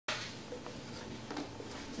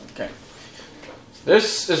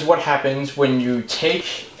This is what happens when you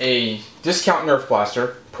take a discount Nerf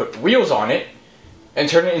blaster, put wheels on it, and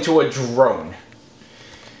turn it into a drone.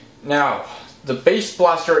 Now, the base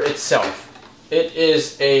blaster itself, it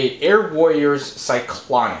is a Air Warriors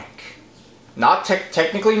Cyclonic. Not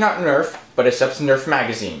technically not Nerf, but accepts Nerf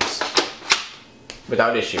magazines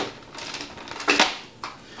without issue.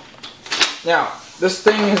 Now, this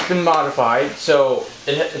thing has been modified, so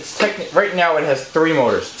right now it has 3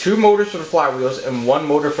 motors. 2 motors for the flywheels and 1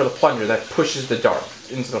 motor for the plunger that pushes the dart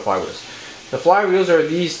into the flywheels. The flywheels are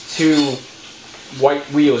these 2 white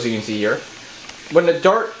wheels you can see here. When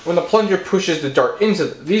the plunger pushes the dart into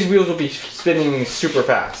these wheels will be spinning super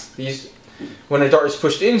fast. When the dart is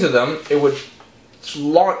pushed into them, it would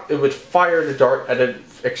fire the dart at an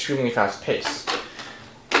extremely fast pace.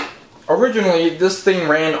 Originally, this thing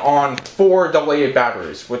ran on 4 AA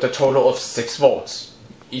batteries with a total of 6 volts,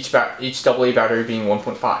 each AA battery being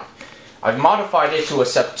 1.5. I've modified it to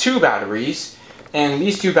accept 2 batteries, and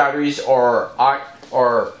these 2 batteries are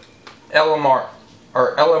IMR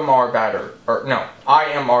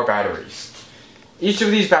batteries. Each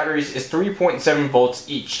of these batteries is 3.7 volts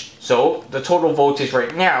each, so the total voltage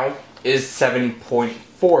right now is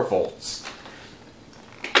 7.4 volts.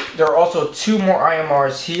 There are also 2 more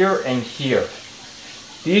IMRs here and here.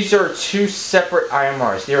 These are 2 separate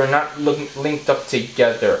IMRs. They are not linked up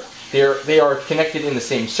together. They are connected in the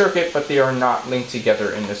same circuit, but they are not linked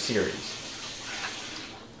together in the series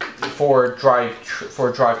for drive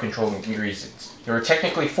controlling reasons. There are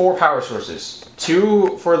technically 4 power sources: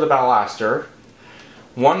 2 for the blaster,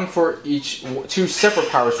 1 for each, 2 separate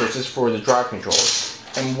power sources for the drive controls,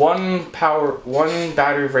 and 1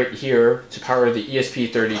 battery right here to power the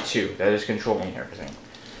ESP32 that is controlling everything.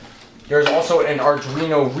 There's also an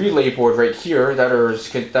Arduino relay board right here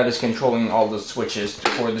that is controlling all the switches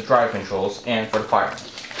for the drive controls and for the firing.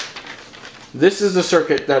 This is the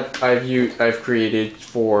circuit that I've created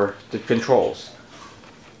for the controls.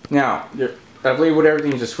 Now, I've labeled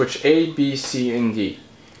everything to switch A, B, C, and D.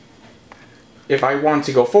 If I want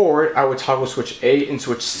to go forward, I would toggle switch A and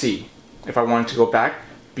switch C. If I wanted to go back,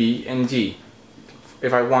 B and D.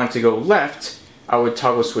 If I wanted to go left, I would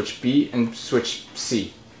toggle switch B and switch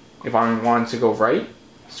C. If I wanted to go right,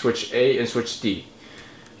 switch A and switch D.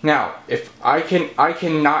 Now, if I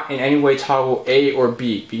cannot in any way toggle A or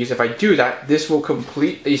B, because if I do that, this will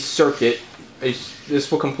complete a circuit.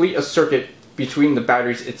 This will complete a circuit between the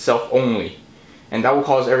batteries itself only, and that will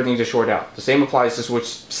cause everything to short out. The same applies to switch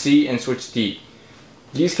C and switch D.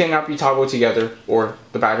 These cannot be toggled together, or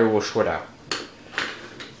the battery will short out.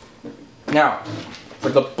 Now, for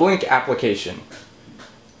the blink application,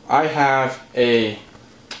 I have a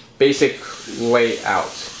basic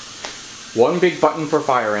layout. 1 big button for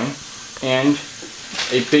firing, and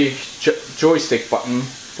a big joystick button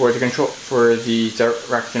for the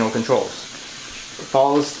directional controls. It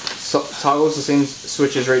toggles the same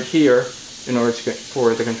switches right here in order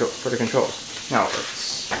for the controls.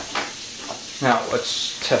 Now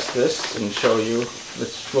let's test this and show you.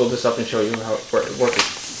 Let's blow this up and show you how it works.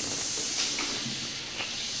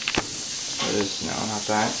 It is not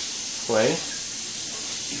that. Play.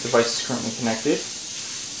 Device is currently connected.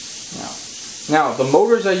 Now the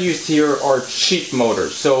motors I used here are cheap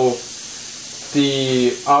motors. So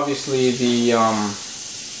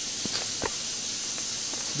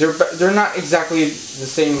they're not exactly the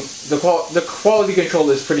same. The quality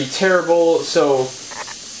control is pretty terrible. So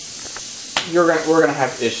we're gonna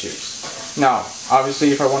have issues. Now,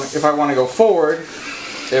 obviously, if I want to go forward,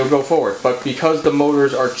 it will go forward. But because the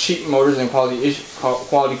motors are cheap motors and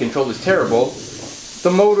quality control is terrible, the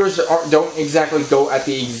motors don't exactly go at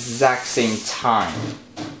the exact same time.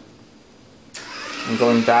 And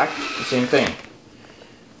going back, the same thing.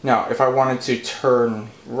 Now, if I wanted to turn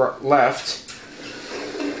left,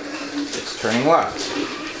 it's turning left.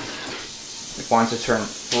 If I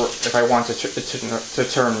want to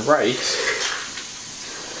turn right,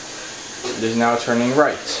 it is now turning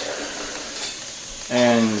right.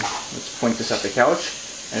 And let's point this at the couch.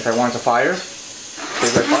 And if I want to fire,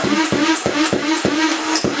 hit the right button.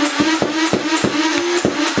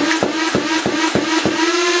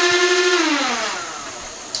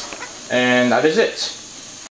 And that is it.